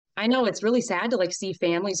I know it's really sad to like see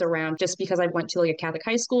families around just because I went to like a Catholic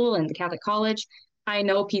high school and the Catholic college. I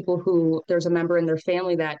know people who there's a member in their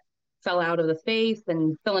family that fell out of the faith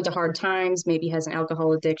and fell into hard times, maybe has an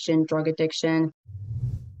alcohol addiction, drug addiction.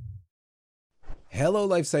 Hello,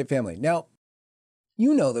 LifeSite family. Now,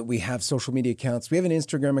 you know that we have social media accounts. We have an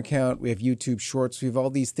Instagram account. We have YouTube Shorts. We have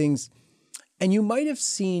all these things. And you might have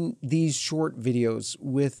seen these short videos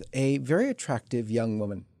with a very attractive young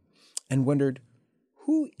woman and wondered,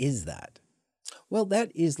 who is that? Well,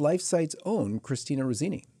 that is LifeSite's own Christina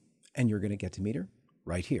Rossini. And you're going to get to meet her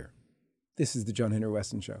right here. This is the John Henry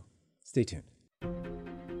Weston Show. Stay tuned.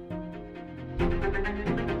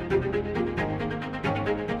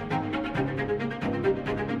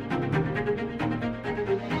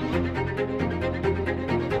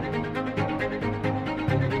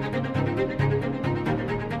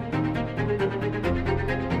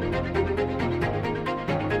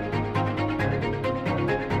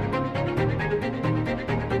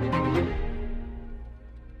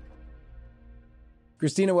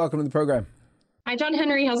 Christina, welcome to the program. Hi, John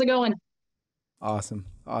Henry. How's it going? Awesome.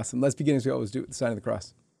 Awesome. Let's begin as we always do with the sign of the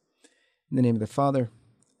cross. In the name of the Father,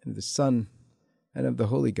 and of the Son, and of the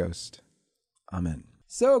Holy Ghost. Amen.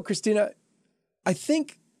 So, Christina, I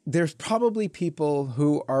think there's probably people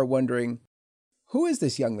who are wondering, who is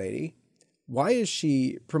this young lady? Why is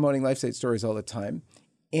she promoting LifeSite stories all the time?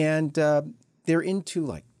 And they're into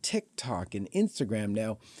like TikTok and Instagram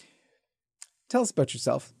now. Tell us about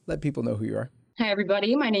yourself. Let people know who you are. Hi,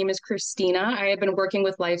 everybody. My name is Christina. I have been working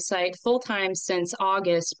with LifeSite full-time since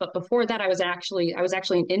August, but before that, I was actually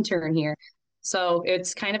an intern here. So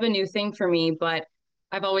it's kind of a new thing for me, but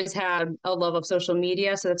I've always had a love of social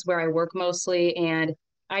media, so that's where I work mostly. And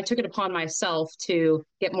I took it upon myself to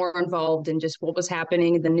get more involved in just what was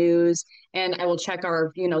happening in the news. And I will check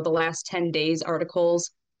the last 10 days articles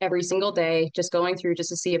every single day, just going through just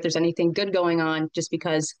to see if there's anything good going on, just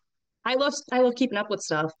because I love keeping up with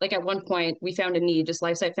stuff. Like at one point we found a need, just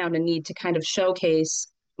LifeSite found a need to kind of showcase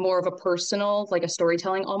more of a personal, like a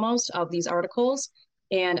storytelling almost of these articles.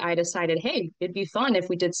 And I decided, hey, it'd be fun if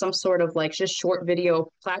we did some sort of like just short video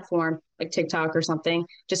platform like TikTok or something,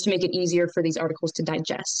 just to make it easier for these articles to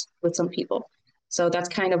digest with some people. So that's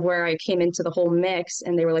kind of where I came into the whole mix.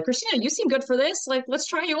 And they were like, Christina, you seem good for this. Like, let's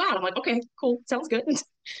try you out. I'm like, okay, cool. Sounds good.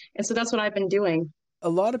 And so that's what I've been doing. A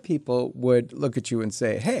lot of people would look at you and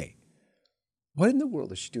say, hey, what in the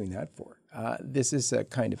world is she doing that for? This is a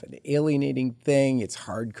kind of an alienating thing. It's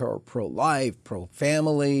hardcore pro-life,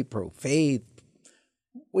 pro-family, pro-faith.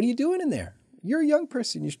 What are you doing in there? You're a young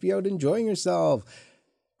person. You should be out enjoying yourself.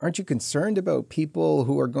 Aren't you concerned about people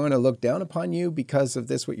who are going to look down upon you because of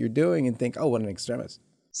this, what you're doing, and think, oh, what an extremist?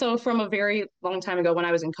 So from a very long time ago when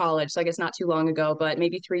I was in college, so I guess not too long ago, but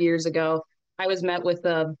maybe 3 years ago, I was met with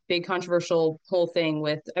a big controversial whole thing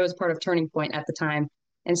I was part of Turning Point at the time.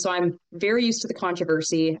 And so I'm very used to the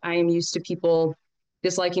controversy. I am used to people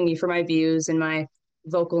disliking me for my views and my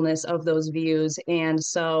vocalness of those views. And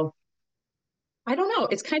so I don't know,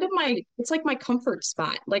 it's like my comfort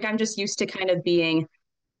spot. Like I'm just used to kind of being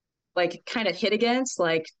like kind of hit against,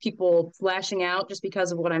 like people lashing out just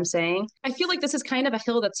because of what I'm saying. I feel like this is kind of a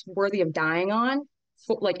hill that's worthy of dying on,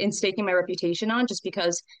 like in staking my reputation on, just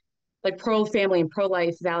because like pro family and pro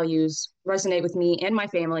life values resonate with me and my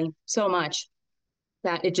family so much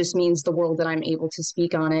that it just means the world that I'm able to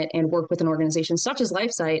speak on it and work with an organization such as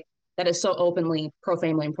LifeSite that is so openly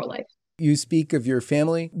pro-family and pro-life. You speak of your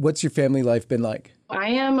family. What's your family life been like? I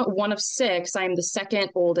am one of six. I'm the second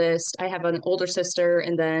oldest. I have an older sister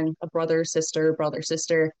and then a brother,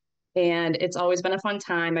 sister. And it's always been a fun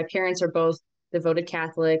time. My parents are both devoted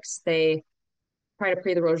Catholics. They try to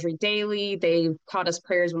pray the rosary daily. They taught us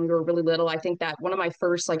prayers when we were really little. I think that one of my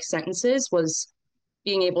first like sentences was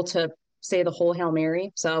being able to say the whole Hail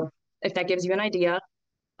Mary. So if that gives you an idea.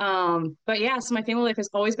 But yeah, so my family life has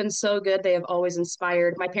always been so good.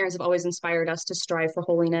 My parents have always inspired us to strive for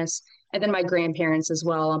holiness. And then my grandparents as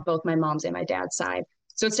well on both my mom's and my dad's side.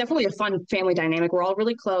 So it's definitely a fun family dynamic. We're all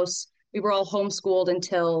really close. We were all homeschooled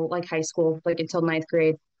until like high school, like until ninth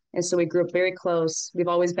grade. And so we grew up very close. We've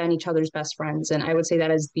always been each other's best friends. And I would say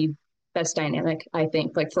that is the best dynamic, I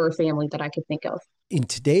think, like for a family that I could think of. In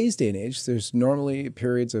today's day and age, there's normally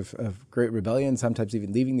periods of great rebellion, sometimes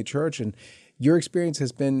even leaving the church. And your experience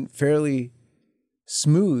has been fairly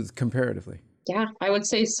smooth comparatively. Yeah, I would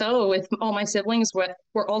say so. With all my siblings,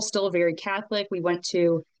 we're all still very Catholic. We went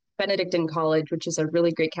to Benedictine College, which is a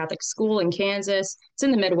really great Catholic school in Kansas. It's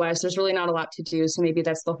in the Midwest. There's really not a lot to do. So maybe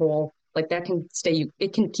that's the whole, like that can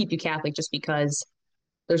it can keep you Catholic just because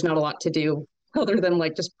there's not a lot to do other than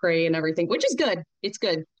like just pray and everything, which is good. It's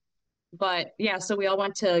good. But yeah, so we all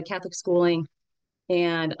went to Catholic schooling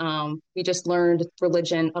And we just learned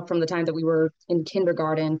religion up from the time that we were in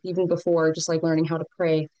kindergarten, even before just like learning how to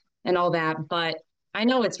pray and all that. But I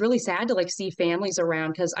know it's really sad to like see families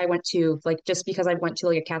around because I went to like just because I went to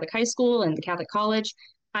like a Catholic high school and the Catholic college,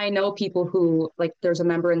 I know people who like there's a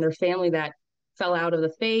member in their family that fell out of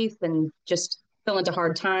the faith and just fell into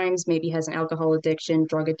hard times, maybe has an alcohol addiction,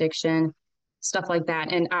 drug addiction, stuff like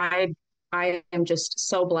that. And I am just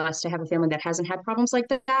so blessed to have a family that hasn't had problems like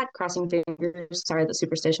that. Crossing fingers, sorry, the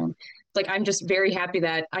superstition. Like I'm just very happy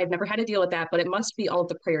that I've never had to deal with that, but it must be all of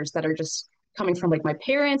the prayers that are just coming from like my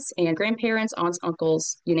parents and grandparents, aunts,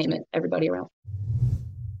 uncles, you name it, everybody around.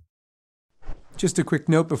 Just a quick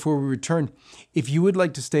note before we return. If you would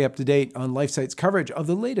like to stay up to date on LifeSite's coverage of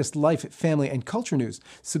the latest life, family, and culture news,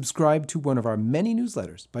 subscribe to one of our many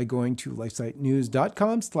newsletters by going to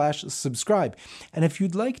lifesitenews.com/subscribe. And if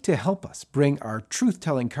you'd like to help us bring our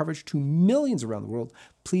truth-telling coverage to millions around the world,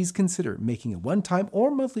 please consider making a one-time or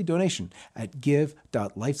monthly donation at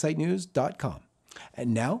give.lifesitenews.com.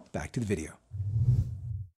 And now, back to the video.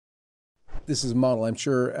 This is a model. I'm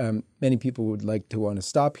sure many people would like to want to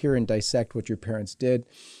stop here and dissect what your parents did,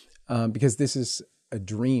 because this is a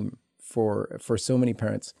dream for so many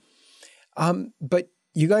parents. But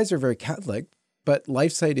you guys are very Catholic, but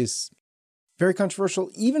LifeSite is very controversial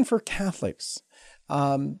even for Catholics,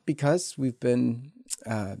 because we've been,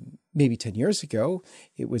 maybe 10 years ago,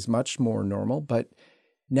 it was much more normal. But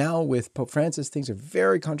now with Pope Francis, things are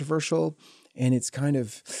very controversial. And it's kind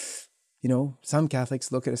of, some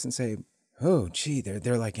Catholics look at us and say, oh, gee,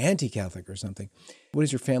 they're like anti-Catholic or something. What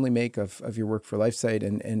does your family make of your work for LifeSite,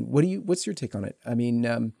 and what's your take on it? I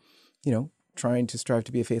mean, trying to strive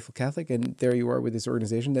to be a faithful Catholic, and there you are with this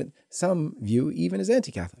organization that some view even as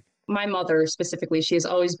anti-Catholic. My mother specifically, she has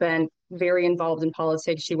always been very involved in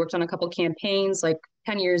politics. She worked on a couple of campaigns like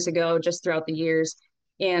 10 years ago, just throughout the years.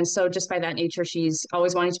 And so just by that nature, she's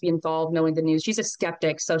always wanting to be involved, knowing the news. She's a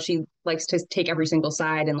skeptic, so she likes to take every single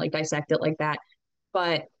side and like dissect it like that.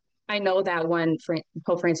 But I know that when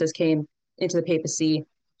Pope Francis came into the papacy,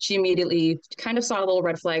 she immediately kind of saw a little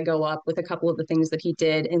red flag go up with a couple of the things that he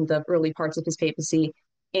did in the early parts of his papacy.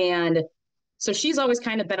 And so she's always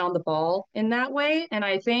kind of been on the ball in that way. And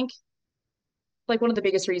I think like one of the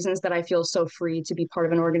biggest reasons that I feel so free to be part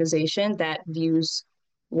of an organization that views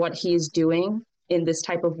what he's doing in this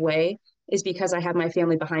type of way is because I have my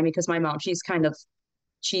family behind me. Because my mom, she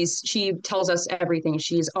tells us everything.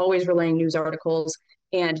 She's always relaying news articles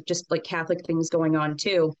and just like Catholic things going on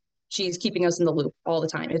too. She's keeping us in the loop all the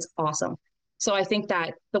time. It's awesome. So I think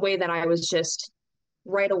that the way that I was just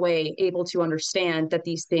right away able to understand that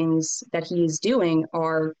these things that he's doing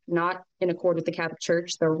are not in accord with the Catholic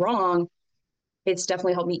Church, they're wrong. It's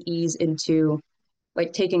definitely helped me ease into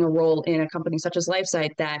like taking a role in a company such as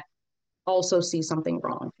LifeSite that also sees something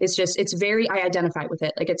wrong. It's I identify with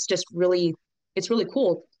it. Like it's really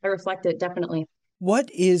cool. I reflect it definitely.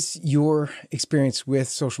 What is your experience with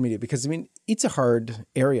social media? Because I mean, it's a hard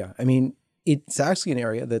area. I mean, it's actually an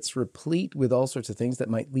area that's replete with all sorts of things that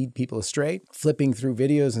might lead people astray. Flipping through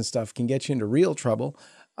videos and stuff can get you into real trouble.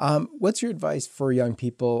 What's your advice for young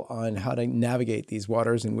people on how to navigate these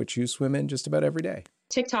waters in which you swim in just about every day?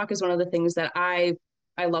 TikTok is one of the things that I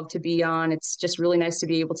love to be on. It's just really nice to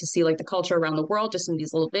be able to see like the culture around the world just in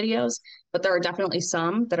these little videos. But there are definitely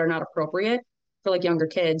some that are not appropriate for like younger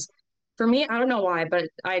kids. For me, I don't know why, but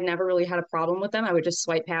I never really had a problem with them. I would just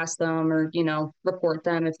swipe past them or, report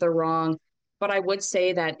them if they're wrong. But I would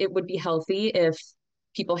say that it would be healthy if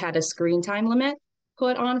people had a screen time limit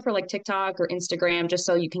put on for like TikTok or Instagram, just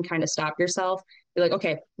so you can kind of stop yourself. Be like,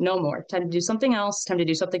 okay, no more. Time to do something else. Time to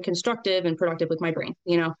do something constructive and productive with my brain,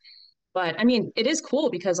 But I mean, it is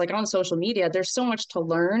cool because like on social media, there's so much to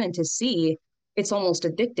learn and to see. It's almost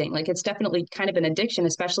addicting. Like it's definitely kind of an addiction,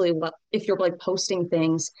 especially if you're like posting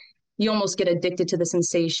things, you almost get addicted to the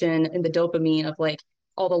sensation and the dopamine of like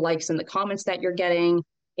all the likes and the comments that you're getting.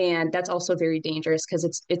 And that's also very dangerous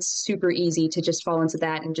because it's super easy to just fall into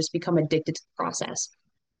that and just become addicted to the process.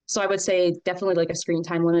 So I would say definitely like a screen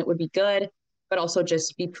time limit would be good, but also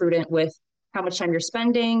just be prudent with how much time you're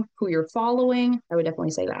spending, who you're following. I would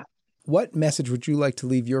definitely say that. What message would you like to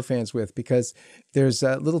leave your fans with? Because there's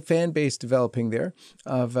a little fan base developing there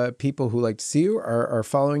of people who like to see you, are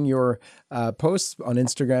following your posts on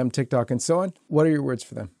Instagram, TikTok, and so on. What are your words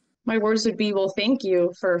for them? My words would be, well, thank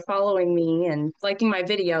you for following me and liking my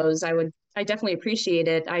videos. I definitely appreciate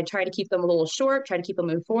it. I try to keep them a little short, try to keep them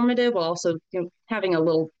informative, while also having a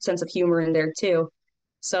little sense of humor in there too.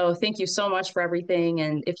 So thank you so much for everything.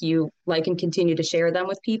 And if you like and continue to share them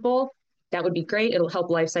with people, that would be great. It'll help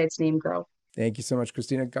LifeSite's name grow. Thank you so much,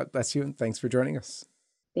 Christina. God bless you, and thanks for joining us.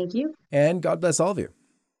 Thank you. And God bless all of you.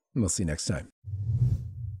 And we'll see you next time.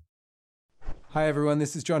 Hi everyone,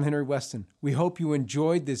 this is John Henry Weston. We hope you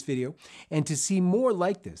enjoyed this video, and to see more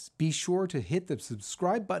like this, be sure to hit the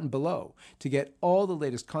subscribe button below to get all the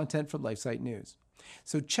latest content from LifeSite News.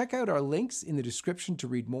 So check out our links in the description to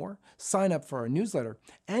read more, sign up for our newsletter,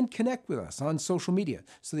 and connect with us on social media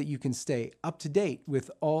so that you can stay up to date with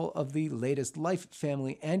all of the latest life,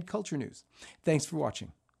 family, and culture news. Thanks for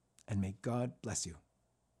watching, and may God bless you.